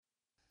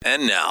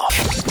And now,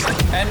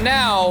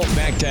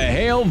 back to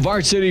Hail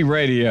Varsity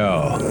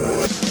Radio.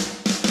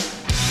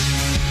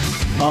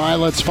 All right,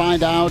 let's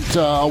find out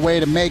a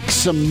way to make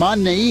some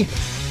money.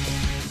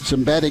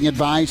 Some betting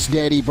advice.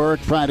 Danny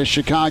Burke, Pride of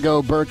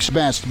Chicago, Burke's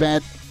Best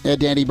Bet, at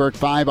Danny Burke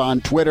 5 on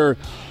Twitter.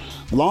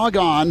 Log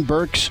on,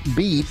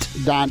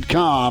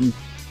 burksbeat.com,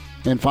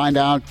 and find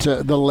out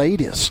the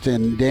latest.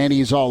 And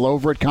Danny's all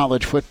over it,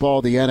 college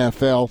football, the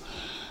NFL.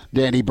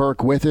 Danny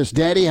Burke with us.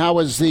 Danny, how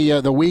was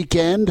the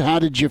weekend? How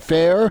did you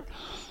fare?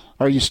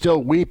 Are you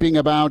still weeping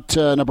about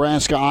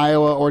Nebraska,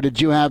 Iowa, or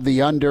did you have the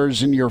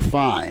unders and you're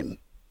fine?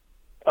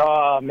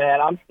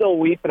 Man, I'm still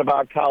weeping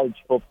about college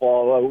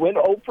football. Went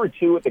 0 for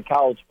 2 with the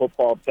college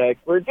football pick.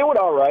 We're doing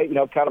all right,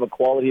 kind of a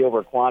quality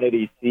over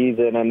quantity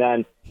season. And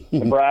then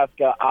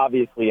Nebraska,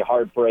 obviously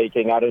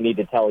heartbreaking. I don't need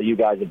to tell you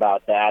guys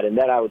about that. And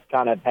then I was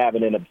kind of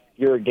having an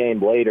obscure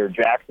game later,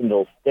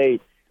 Jacksonville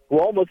State, who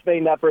almost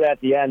made an effort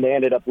at the end. They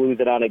ended up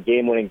losing on a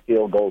game-winning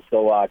field goal.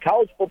 So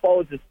college football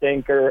was a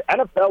stinker.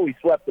 NFL, we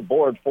swept the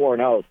board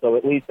 4-0, so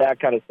at least that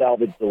kind of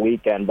salvaged the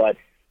weekend. But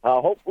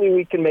hopefully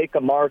we can make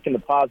a mark in the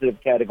positive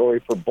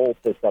category for both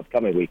this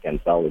upcoming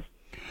weekend, fellas.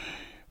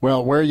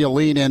 Well, where you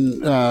lean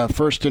in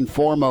first and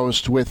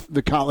foremost with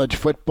the college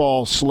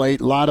football slate,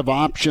 a lot of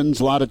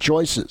options, a lot of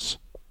choices.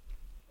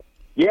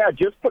 Yeah,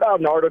 just put out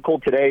an article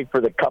today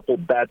for the couple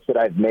bets that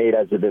I've made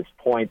as of this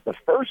point. The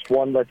first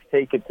one, let's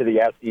take it to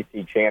the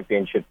SEC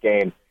championship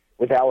game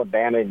with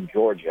Alabama and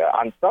Georgia.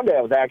 On Sunday,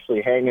 I was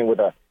actually hanging with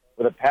a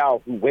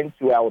pal who went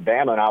to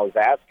Alabama, and I was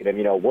asking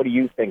him, what do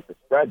you think the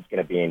spread's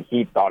going to be? And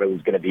he thought it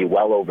was going to be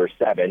well over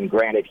 7.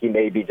 Granted, he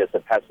may be just a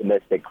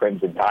pessimistic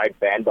Crimson Tide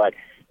fan, but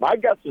my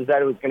guess was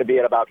that it was going to be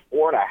at about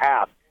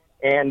 4.5.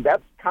 And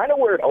that's kind of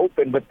where it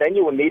opened, but then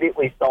you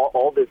immediately saw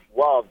all this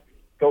love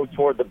go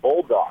toward the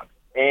Bulldogs.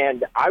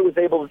 And I was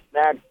able to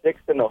snag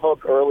 6 in the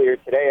hook earlier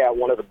today at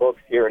one of the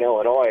books here in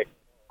Illinois.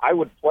 I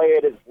would play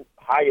it as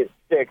high as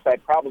 6. I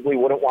probably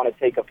wouldn't want to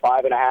take a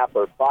 5.5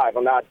 or 5.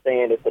 I'm not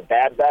saying it's a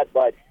bad bet,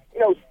 but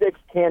 6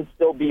 can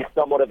still be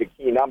somewhat of a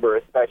key number,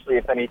 especially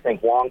if anything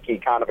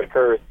wonky kind of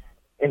occurs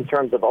in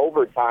terms of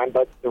overtime.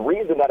 But the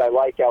reason that I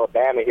like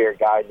Alabama here,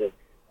 guys, is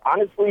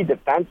honestly,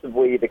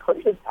 defensively, the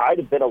Crimson Tide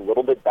have been a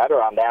little bit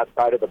better on that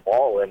side of the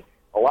ball. And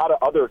a lot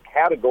of other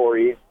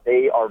categories,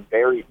 they are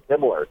very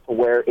similar to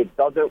where it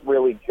doesn't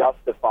really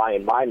justify,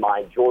 in my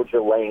mind,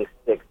 Georgia laying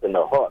 6 in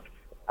the hook.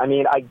 I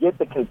mean, I get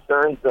the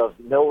concerns of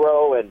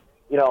Milroe and,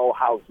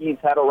 how he's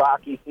had a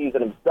rocky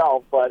season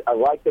himself, but I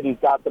like that he's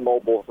got the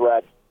mobile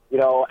threat.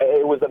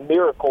 It was a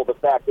miracle, the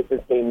fact that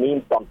this game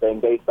means something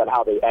based on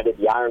how they ended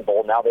the Iron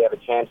Bowl. Now they have a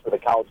chance for the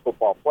college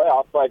football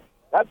playoff, but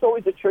that's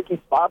always a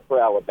tricky spot for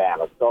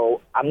Alabama.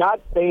 So I'm not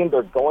saying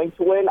they're going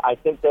to win. I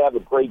think they have a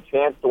great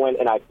chance to win,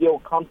 and I feel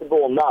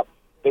comfortable enough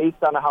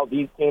based on how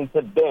these teams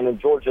have been. And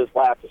Georgia's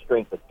lacked a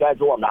strength of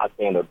schedule. I'm not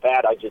saying they're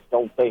bad. I just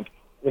don't think,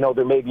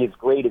 they're maybe as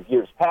great as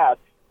years past.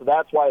 So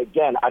that's why,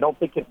 again, I don't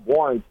think it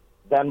warrants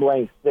them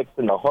laying 6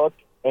 in the hook.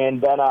 And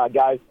then,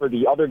 guys, for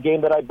the other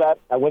game that I bet,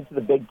 I went to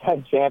the Big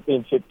Ten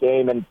championship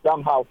game and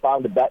somehow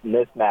found a bet in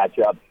this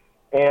matchup.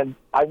 And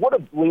I would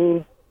have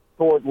leaned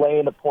toward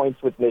laying the points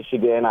with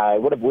Michigan. I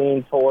would have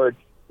leaned toward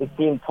the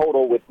team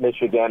total with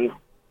Michigan.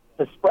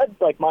 The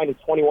spread's like minus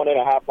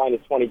 21.5,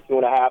 minus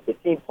 22.5. The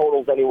team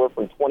total's anywhere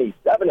from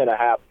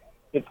 27.5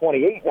 to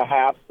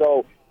 28.5.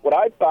 So what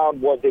I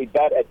found was a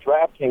bet at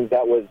DraftKings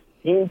that was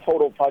team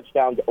total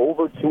touchdowns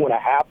over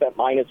 2.5 at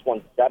minus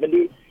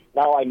 170.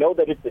 Now, I know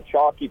that it's a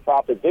chalky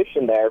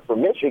proposition there for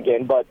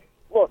Michigan, but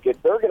look,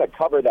 if they're going to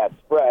cover that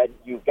spread,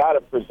 you've got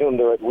to presume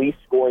they're at least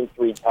scoring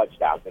 3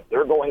 touchdowns. If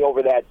they're going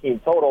over that team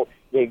total,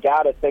 you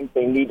got to think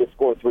they need to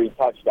score 3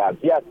 touchdowns.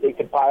 Yes, they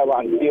could pile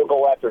on field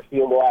goal after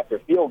field goal after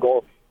field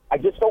goal. I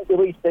just don't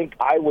really think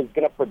I was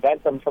going to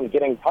prevent them from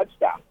getting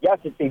touchdowns. Yes,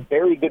 it's a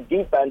very good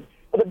defense,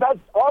 but the best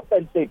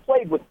offense they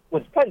played was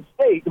Penn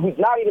State, who's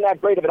not even that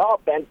great of an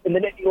offense, and the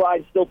Nittany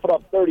Lions still put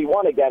up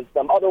 31 against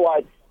them.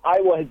 Otherwise,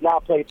 Iowa has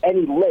not played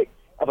any lick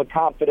of a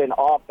confident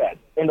offense.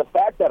 And the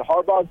fact that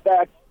Harbaugh's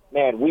back,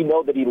 man, we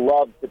know that he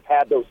loves to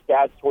pad those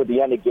stats toward the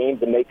end of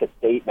games and make a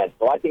statement.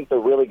 So I think they're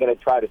really going to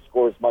try to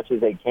score as much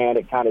as they can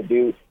and kind of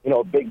do,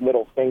 a big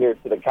middle finger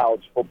to the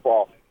college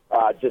football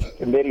just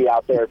committee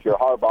out there if you're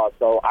Harbaugh.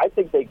 So I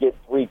think they get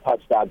 3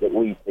 touchdowns at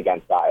least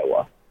against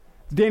Iowa.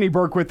 Danny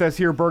Burke with us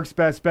here, Burke's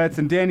Best Bets.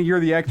 And Danny, you're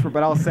the expert,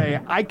 but I'll say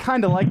I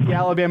kind of like the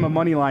Alabama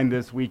money line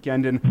this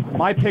weekend, and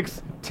my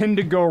picks tend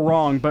to go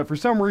wrong. But for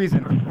some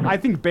reason, I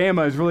think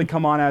Bama has really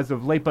come on as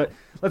of late. But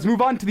let's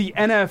move on to the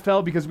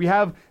NFL because we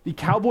have the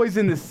Cowboys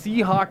and the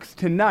Seahawks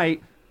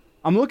tonight.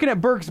 I'm looking at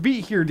Burke's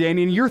beat here,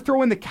 Danny, and you're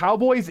throwing the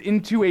Cowboys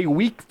into a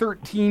Week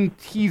 13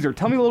 teaser.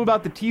 Tell me a little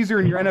about the teaser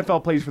and your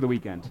NFL plays for the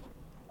weekend.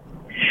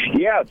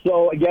 Yeah,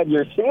 so again,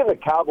 you're seeing the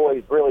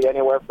Cowboys really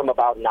anywhere from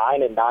about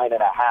 9 and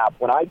 9.5.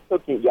 When I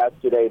took it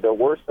yesterday, there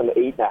were some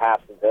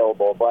 8.5s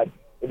available, but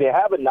if you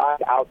have a 9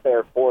 out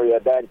there for you,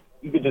 then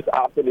you could just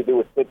opt in to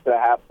do a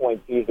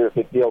 6.5-point teaser if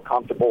you feel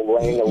comfortable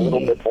laying a little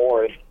bit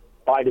more and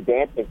find a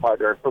dancing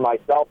partner. For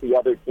myself, the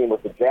other team was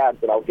the Jags,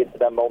 and I'll get to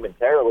them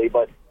momentarily,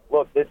 but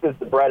look, this is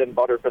the bread and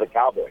butter for the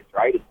Cowboys,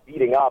 right? It's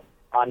beating up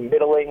on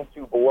middling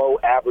to below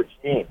average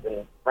teams.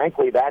 And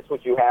frankly, that's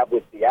what you have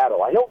with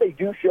Seattle. I know they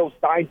do show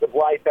signs of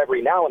life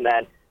every now and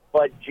then,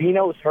 but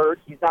Geno's hurt.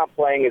 He's not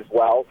playing as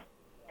well.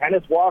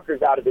 Kenneth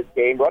Walker's out of this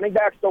game. Running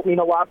backs don't mean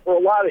a lot for a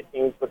lot of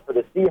teams, but for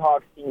the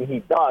Seahawks team, he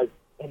does.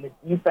 And the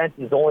defense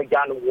has only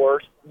gotten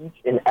worse each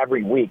and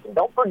every week. And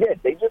don't forget,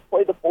 they just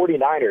played the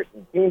 49ers.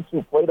 And teams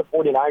who play the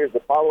 49ers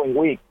the following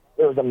week,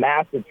 there was a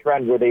massive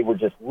trend where they were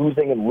just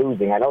losing and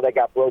losing. I know that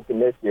got broken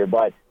this year,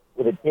 but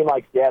with a team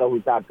like Seattle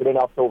who's not good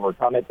enough to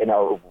overcome it and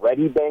are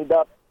already banged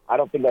up, I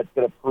don't think that's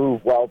going to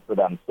prove well for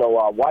them. So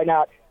why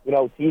not,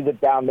 tease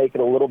it down, make it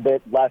a little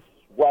bit less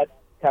sweat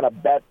kind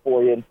of bet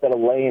for you instead of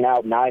laying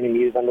out 9 and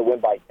use them to win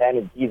by 10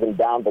 and teasing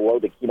down below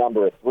the key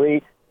number of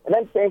 3. And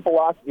then same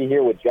philosophy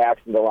here with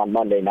Jacksonville on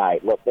Monday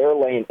night. Look, they're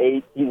laying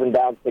 8, teasing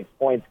down 6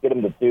 points, get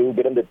them to 2,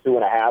 get them to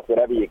 2.5,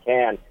 whatever you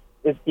can.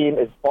 This team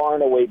is far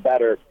and away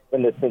better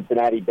than the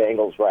Cincinnati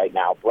Bengals right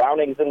now.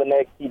 Browning's in the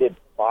mix. He did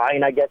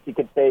fine, I guess you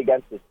could say,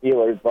 against the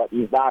Steelers, but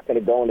he's not going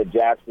to go into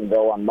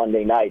Jacksonville on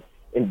Monday night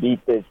and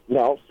beat this,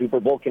 Super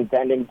Bowl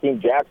contending team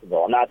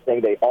Jacksonville. I'm not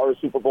saying they are a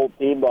Super Bowl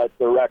team, but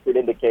their record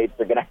indicates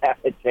they're going to have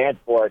a chance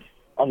for it,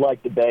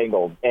 unlike the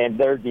Bengals. And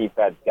their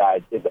defense,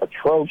 guys, is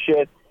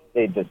atrocious.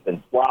 They've just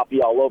been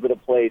sloppy all over the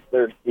place.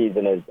 Their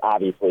season is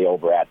obviously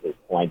over at this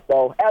point.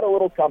 So add a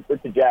little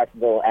comfort to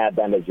Jacksonville, add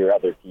them as your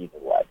other teaser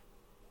leg.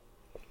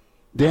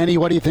 Danny,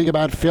 what do you think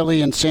about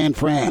Philly and San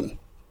Fran?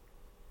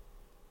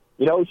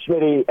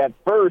 Schmitty, at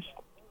first,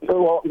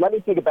 well, let me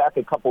take it back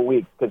a couple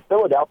weeks because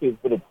Philadelphia's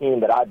been a team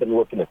that I've been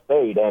looking to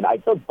fade, and I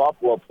took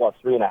Buffalo plus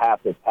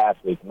 3.5 this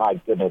past week. My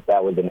goodness,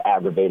 that was an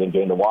aggravating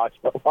game to watch,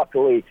 but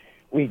luckily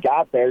we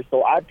got there.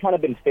 So I've kind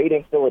of been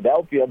fading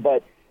Philadelphia,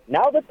 but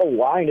now that the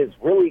line has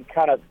really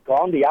kind of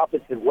gone the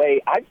opposite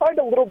way, I find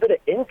a little bit of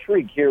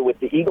intrigue here with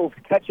the Eagles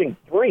catching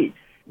 3.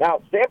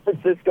 Now, San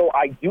Francisco,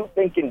 I do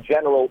think in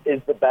general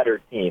is the better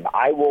team.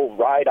 I will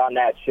ride on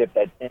that ship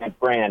that San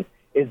Fran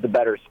is the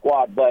better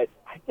squad, but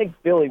I think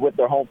Philly with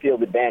their home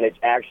field advantage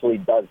actually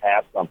does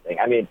have something.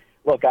 I mean,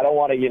 look, I don't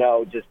want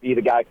to, just be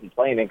the guy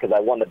complaining because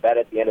I won the bet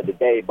at the end of the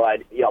day,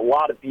 but a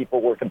lot of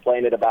people were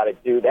complaining about it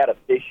too. That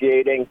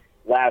officiating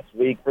last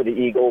week for the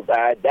Eagles,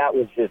 that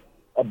was just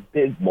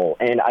abysmal.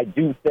 And I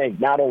do think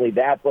not only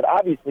that, but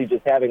obviously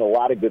just having a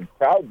lot of good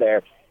crowd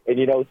there and,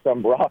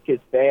 some raucous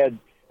fans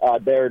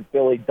there in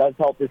Philly does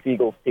help this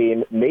Eagles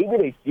team. Maybe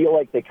they feel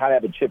like they kind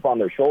of have a chip on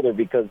their shoulder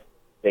because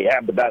they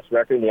have the best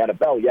record in the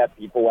NFL, yet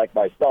people like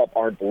myself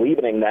aren't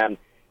believing in them.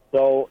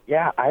 So,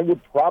 yeah, I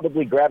would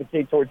probably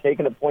gravitate toward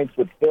taking the points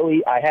with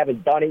Philly. I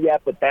haven't done it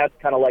yet, but that's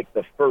kind of like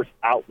the first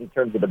out in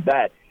terms of the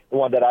bet, the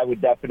one that I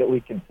would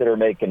definitely consider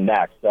making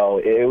next. So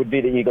it would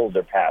be the Eagles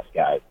or pass,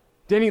 guys.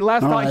 Danny,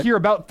 last thought here,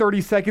 about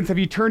 30 seconds. Have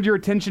you turned your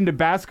attention to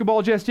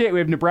basketball just yet? We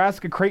have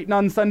Nebraska-Creighton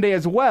on Sunday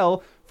as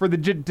well for the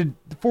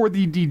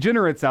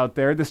degenerates out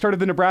there, the start of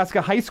the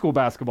Nebraska high school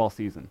basketball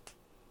season.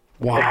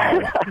 Wow.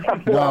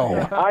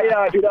 No.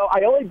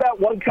 I only bet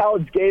one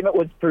college game. It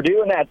was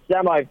Purdue in that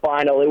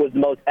semifinal. It was the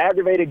most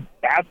aggravating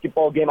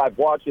basketball game I've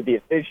watched with the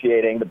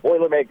officiating. The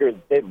Boilermakers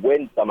did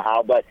win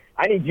somehow, but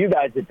I need you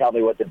guys to tell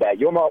me what to bet.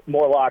 You're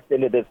more locked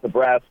into this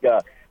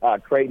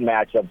Nebraska-Creighton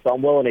matchup, so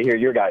I'm willing to hear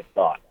your guys'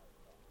 thoughts.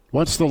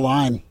 What's the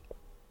line?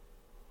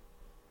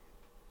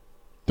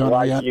 Don't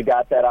know yet. You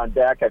got that on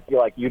deck? I feel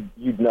like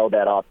you'd know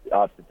that off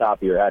the top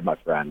of your head, my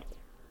friend.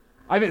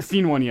 I haven't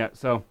seen one yet,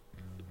 so.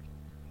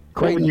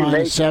 Creighton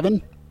minus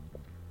 7?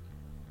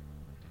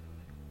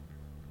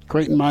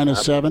 Creighton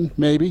minus 7,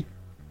 maybe?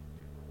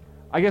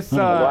 I guess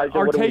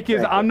our take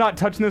is I'm not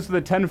touching this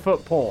with a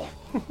 10-foot pole.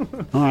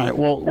 All right,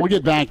 well, we'll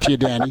get back to you,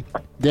 Danny.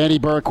 Danny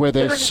Burke with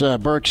us,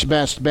 Burke's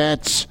Best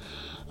Bets.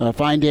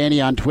 Find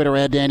Danny on Twitter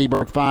at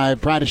DannyBurke5.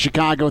 Pride of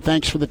Chicago,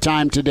 thanks for the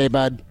time today,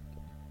 bud.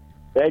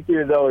 Thank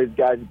you as always,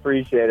 guys.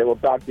 Appreciate it. We'll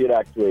talk to you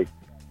next week.